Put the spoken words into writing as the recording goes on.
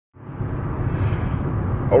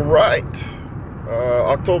All right.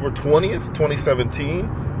 October 20th,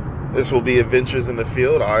 2017. This will be Adventures in the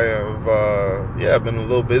Field. I have, I've been a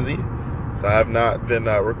little busy, so I have not been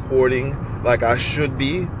recording like I should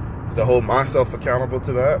be to hold myself accountable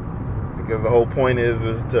to that, because the whole point is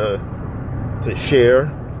to share,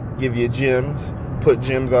 give you gems, put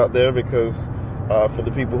gems out there, because for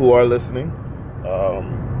the people who are listening,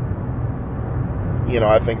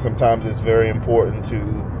 I think sometimes it's very important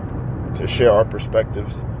to share our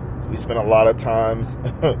perspectives. We spend a lot of times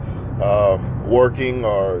working,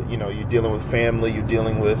 or you're dealing with family, you're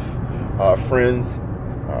dealing with friends.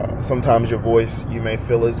 Sometimes your voice you may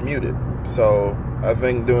feel is muted. So I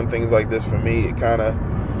think doing things like this for me,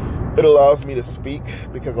 it allows me to speak,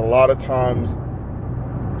 because a lot of times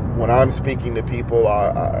when I'm speaking to people,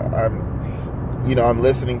 I'm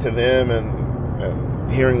listening to them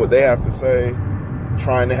and hearing what they have to say,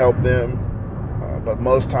 trying to help them. But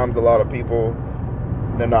most times, a lot of people,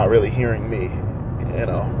 they're not really hearing me,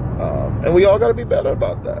 and we all got to be better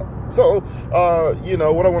about that. So,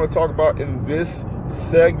 what I want to talk about in this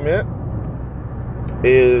segment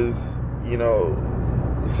is,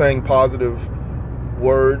 saying positive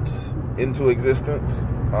words into existence,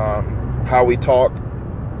 how we talk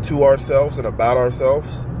to ourselves and about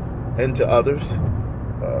ourselves and to others.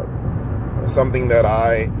 Something that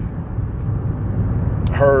I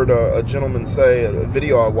heard a gentleman say at a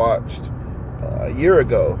video I watched a year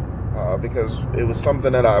ago, because it was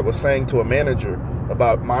something that I was saying to a manager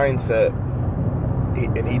about mindset.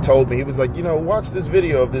 He told me, he was like, watch this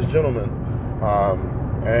video of this gentleman,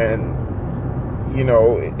 and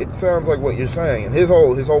it sounds like what you're saying. And his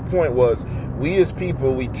whole point was, we as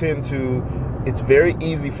people, it's very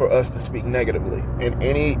easy for us to speak negatively in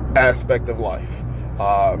any aspect of life.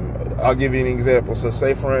 I'll give you an example. So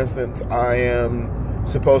say, for instance, I am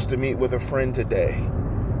supposed to meet with a friend today,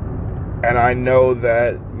 and I know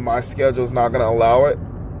that my schedule's not going to allow it.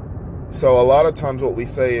 So a lot of times what we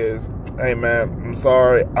say is, hey man, I'm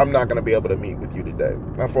sorry, I'm not going to be able to meet with you today.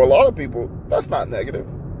 Now for a lot of people, that's not negative.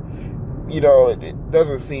 It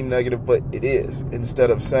doesn't seem negative, but it is. Instead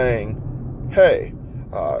of saying, hey,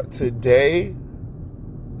 today,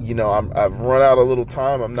 I've run out a little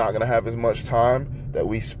time, I'm not going to have as much time that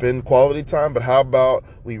we spend quality time, but how about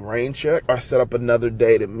we rain check or set up another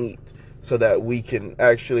day to meet, so that we can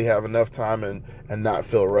actually have enough time and not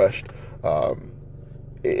feel rushed.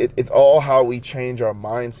 It's all how we change our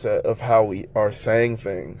mindset of how we are saying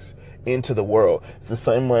things into the world. It's the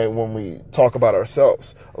same way when we talk about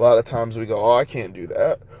ourselves. A lot of times we go, oh, I can't do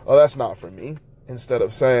that. Oh, that's not for me. Instead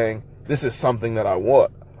of saying, this is something that I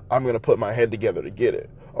want. I'm going to put my head together to get it.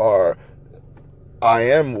 Or, I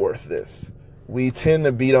am worth this. We tend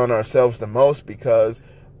to beat on ourselves the most, because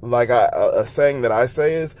like a saying that I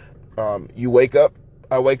say is, I wake up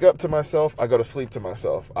to myself, I go to sleep to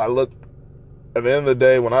myself. At the end of the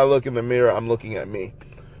day, when I look in the mirror, I'm looking at me.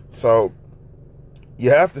 So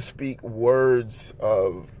you have to speak words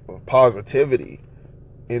of positivity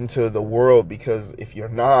into the world, because if you're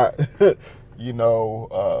not,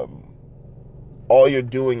 all you're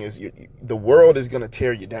doing is the world is going to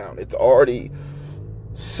tear you down. It's already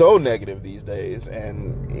so negative these days,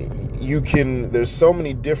 and there's so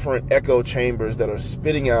many different echo chambers that are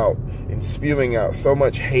spitting out and spewing out so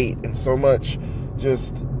much hate and so much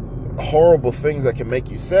just horrible things that can make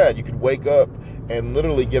you sad. You could wake up and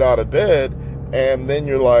literally get out of bed, and then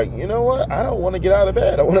you're like, you know what, I don't want to get out of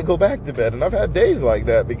bed, I want to go back to bed. And I've had days like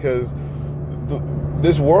that, because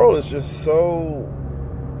this world is just so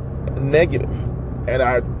negative. And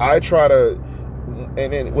I try to,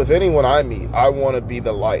 and with anyone I meet, I want to be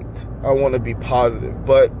the light. I want to be positive.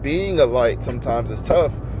 But being a light sometimes is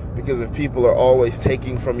tough, because if people are always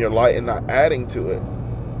taking from your light and not adding to it,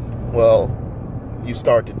 well, you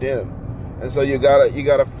start to dim. And so you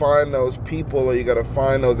gotta find those people, or you gotta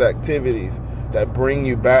find those activities that bring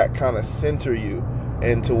you back, kind of center you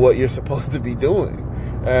into what you're supposed to be doing.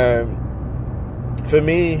 And for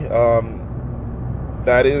me,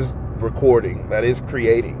 that is recording, that is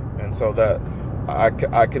creating. And so that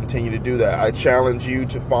I continue to do that. I challenge you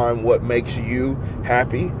to find what makes you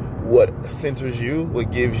happy, what centers you, what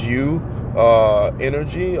gives you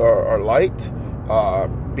energy or light,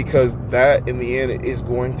 because that in the end is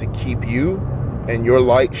going to keep you and your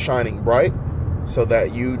light shining bright, so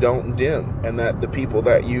that you don't dim, and that the people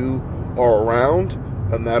that you are around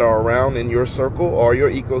and that are around in your circle or your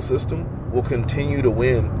ecosystem will continue to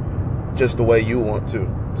win just the way you want to.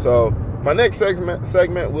 So my next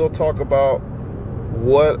segment we'll talk about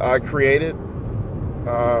what I created.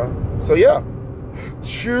 So yeah,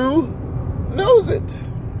 Chew knows it.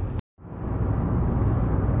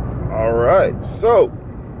 All right, so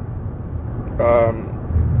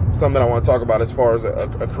something I want to talk about as far as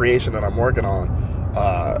a creation that I'm working on.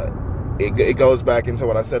 It goes back into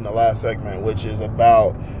what I said in the last segment, which is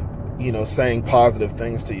about, saying positive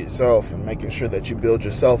things to yourself and making sure that you build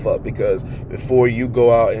yourself up, because before you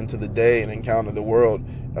go out into the day and encounter the world,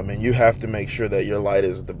 you have to make sure that your light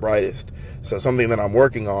is the brightest. So something that I'm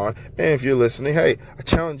working on, and if you're listening, hey, I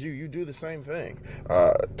challenge you do the same thing.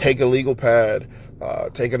 Take a legal pad,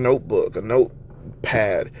 take a notebook, a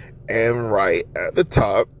notepad, and write at the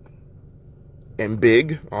top, in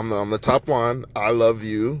big, on the top line, I love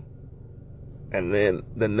you, and then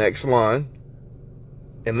the next line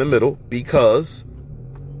in the middle, because ...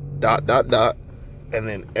 and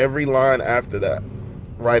then every line after that,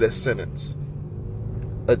 write a sentence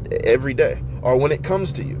every day, or when it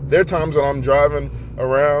comes to you. There are times when I'm driving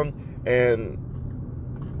around and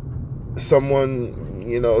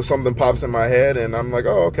something pops in my head, and I'm like,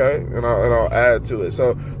 oh, okay, and I'll add to it.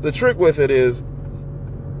 So the trick with it is,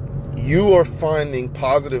 you are finding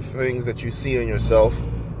positive things that you see in yourself,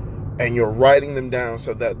 and you're writing them down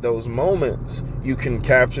so that those moments, you can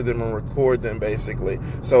capture them and record them, basically,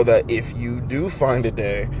 so that if you do find a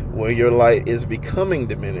day where your light is becoming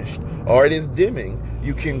diminished or it is dimming,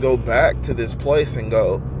 you can go back to this place and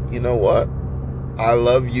go, you know what? I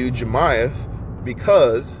love you, Jemiah,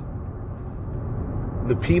 because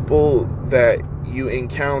the people that you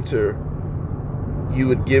encounter, you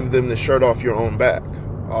would give them the shirt off your own back.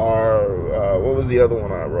 Or what was the other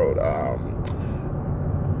one I wrote?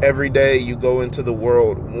 Every day you go into the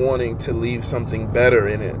world wanting to leave something better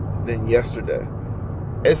in it than yesterday.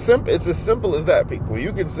 It's as simple as that, people.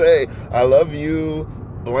 You could say, I love you,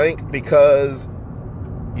 blank, because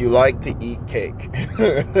you like to eat cake.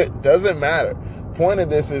 It doesn't matter. Point of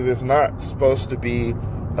this is, it's not supposed to be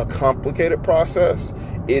a complicated process.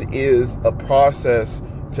 It is a process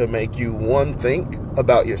to make you, one, think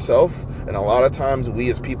about yourself. And a lot of times we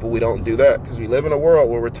as people, we don't do that, because we live in a world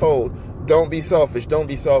where we're told, don't be selfish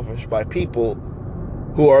by people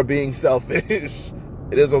who are being selfish.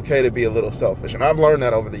 It is okay to be a little selfish. And I've learned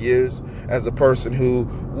that over the years as a person who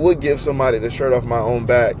would give somebody the shirt off my own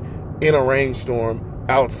back in a rainstorm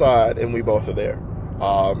outside, and we both are there.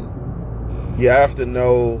 You have to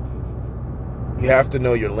know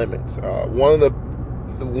your limits.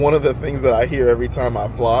 One of the things that I hear every time I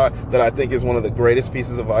fly that I think is one of the greatest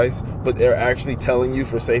pieces of advice, but they're actually telling you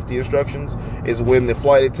for safety instructions, is when the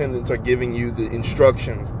flight attendants are giving you the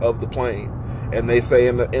instructions of the plane. And they say,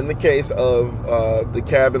 in the case of the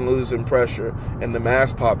cabin losing pressure and the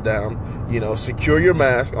mask pop down, secure your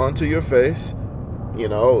mask onto your face.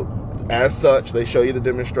 As such, they show you the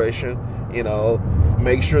demonstration.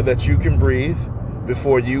 Make sure that you can breathe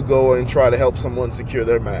before you go and try to help someone secure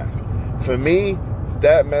their mask. For me,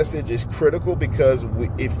 that message is critical, because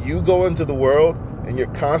if you go into the world and you're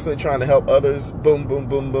constantly trying to help others, boom, boom,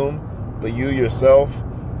 boom, boom, but you yourself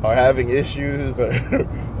are having issues,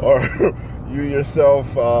 or you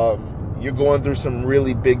yourself, you're going through some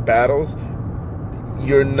really big battles,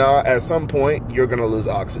 at some point, you're going to lose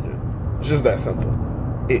oxygen. It's just that simple.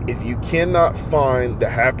 If you cannot find the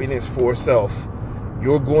happiness for self,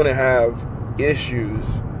 you're going to have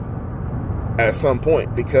issues at some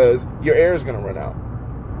point, because your air is going to run out,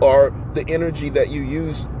 or the energy that you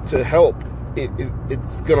use to help,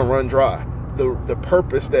 it's going to run dry. The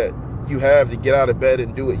purpose that you have to get out of bed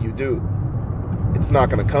and do what you do, it's not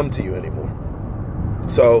going to come to you anymore.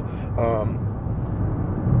 So,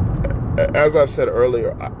 as I've said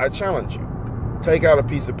earlier, I challenge you. Take out a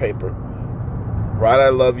piece of paper. Write I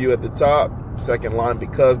love you at the top. Second line,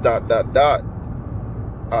 because ...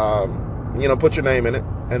 Put your name in it.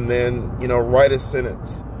 And then, write a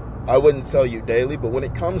sentence. I wouldn't tell you daily, but when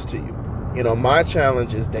it comes to you, my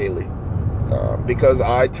challenge is daily. Because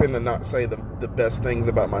I tend to not say the best things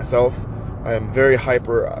about myself.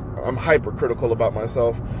 I'm hypercritical about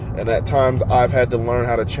myself. And at times I've had to learn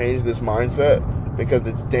how to change this mindset, because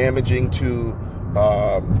it's damaging to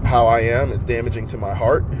how I am. It's damaging to my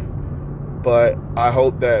heart. But I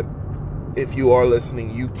hope that if you are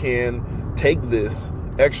listening, you can take this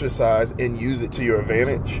exercise and use it to your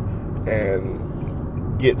advantage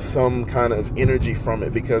and get some kind of energy from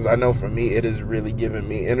it, because I know for me, it has really given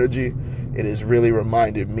me energy. It has really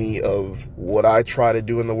reminded me of what I try to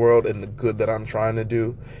do in the world and the good that I'm trying to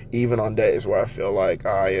do, even on days where I feel like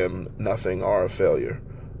I am nothing or a failure,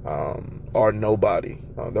 or nobody.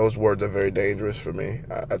 Those words are very dangerous for me.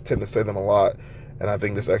 I tend to say them a lot, and I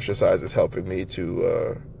think this exercise is helping me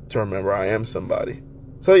to remember I am somebody.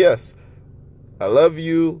 So yes, I love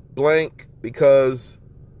you, blank, because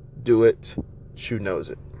do it. She knows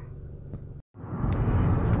it.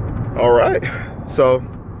 All right. So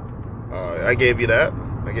I gave you that.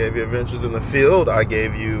 I gave you Adventures in the Field. I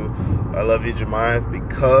gave you I Love You, Jemiah,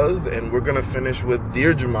 because, and we're going to finish with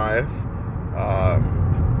Dear Jemiah.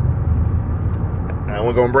 And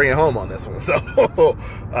we're going to bring it home on this one. So,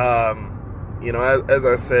 as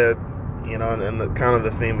I said, and the kind of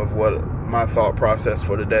the theme of what my thought process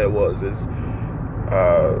for today is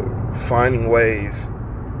finding ways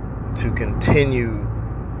to continue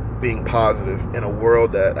being positive in a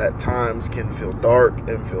world that at times can feel dark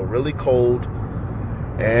and feel really cold,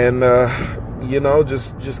 and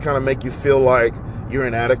just kind of make you feel like you're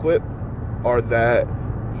inadequate, or that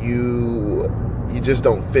you just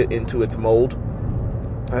don't fit into its mold.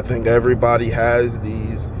 I think everybody has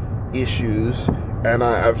these issues, and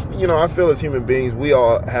I feel as human beings we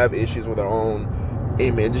all have issues with our own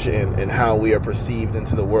image and how we are perceived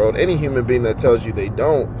into the world. Any human being that tells you they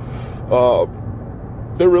don't,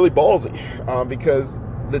 they're really ballsy, because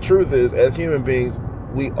the truth is, as human beings,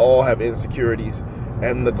 we all have insecurities,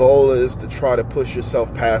 and the goal is to try to push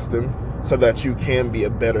yourself past them so that you can be a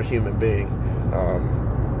better human being.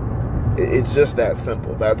 It's just that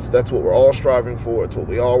simple. That's what we're all striving for. It's what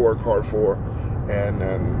we all work hard for,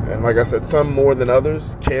 and like I said, some more than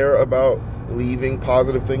others care about leaving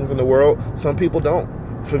positive things in the world. Some people don't.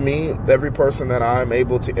 For me, every person that I'm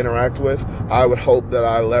able to interact with, I would hope that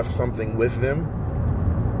I left something with them.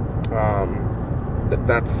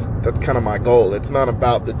 That's kind of my goal. It's not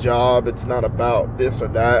about the job. It's not about this or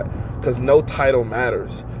that, because no title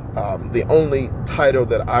matters. The only title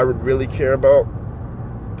that I would really care about,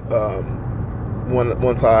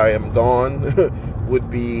 once I am gone, would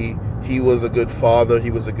be he was a good father, he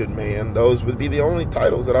was a good man. Those would be the only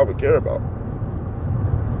titles that I would care about.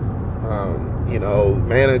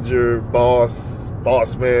 Manager, boss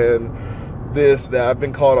man, this, that. I've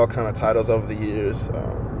been called all kind of titles over the years.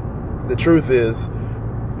 The truth is,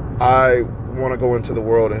 I want to go into the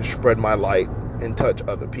world and spread my light and touch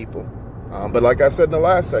other people. But like I said in the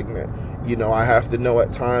last segment, I have to know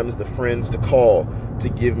at times the friends to call to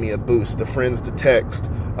give me a boost, the friends to text,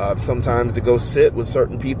 sometimes to go sit with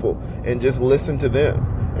certain people and just listen to them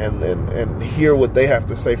and hear what they have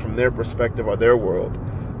to say from their perspective or their world.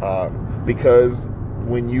 Because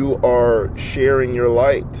when you are sharing your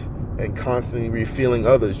light and constantly refueling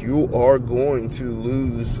others, you are going to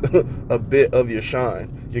lose a bit of your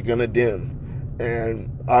shine. You're going to dim.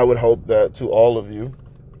 And I would hope that to all of you,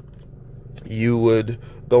 you would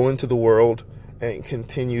go into the world and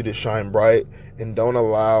continue to shine bright, and don't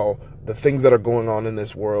allow the things that are going on in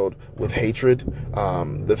this world with hatred,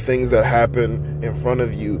 the things that happen in front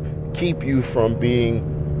of you, keep you from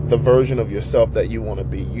being the version of yourself that you want to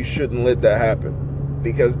be. You shouldn't let that happen.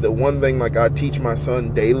 Because the one thing, like I teach my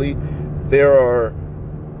son daily, there are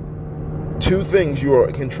two things you are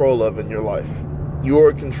in control of in your life. You are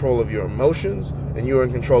in control of your emotions, and you are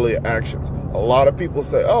in control of your actions. A lot of people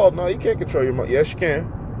say, oh, no, you can't control your emotions. Yes, you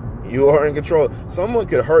can. You are in control. Someone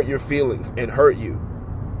could hurt your feelings and hurt you.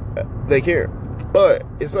 They can't. But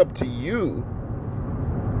it's up to you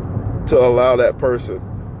to allow that person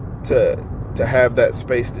to have that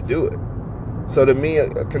space to do it. So to me,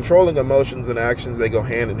 controlling emotions and actions, they go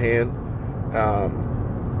hand in hand.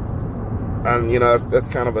 And that's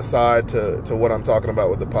kind of a side to what I'm talking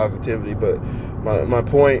about with the positivity. But my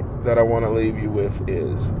point that I want to leave you with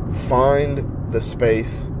is find the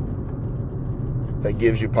space that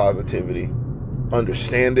gives you positivity.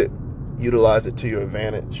 Understand it, utilize it to your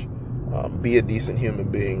advantage. Be a decent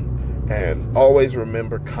human being, and always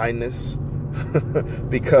remember kindness,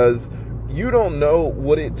 because you don't know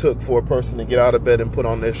what it took for a person to get out of bed and put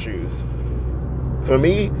on their shoes. For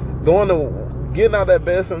me, getting out of that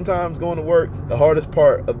bed sometimes, going to work, the hardest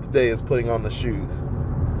part of the day is putting on the shoes.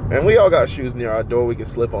 And we all got shoes near our door we can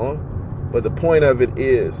slip on. But the point of it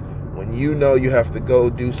is, when you know you have to go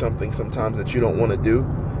do something sometimes that you don't want to do,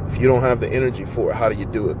 if you don't have the energy for it, how do you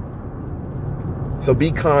do it? So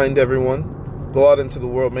be kind, everyone. Go out into the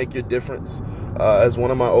world, make your difference. As one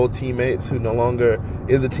of my old teammates, who no longer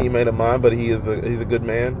is a teammate of mine, but he's a good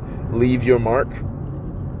man, leave your mark.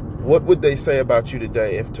 What would they say about you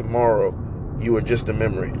today if tomorrow you were just a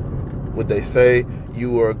memory? Would they say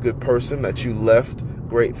you were a good person, that you left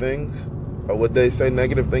great things? Or would they say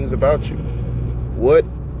negative things about you? What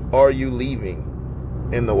are you leaving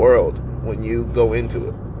in the world when you go into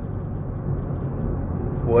it?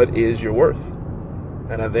 What is your worth?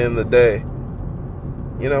 And at the end of the day,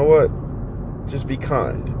 you know what? Just be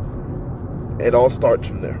kind. It all starts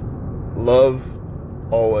from there. Love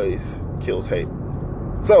always kills hate.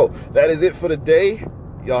 So that is it for today.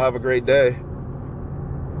 Y'all have a great day.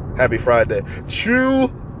 Happy Friday.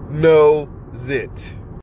 Chew no zit.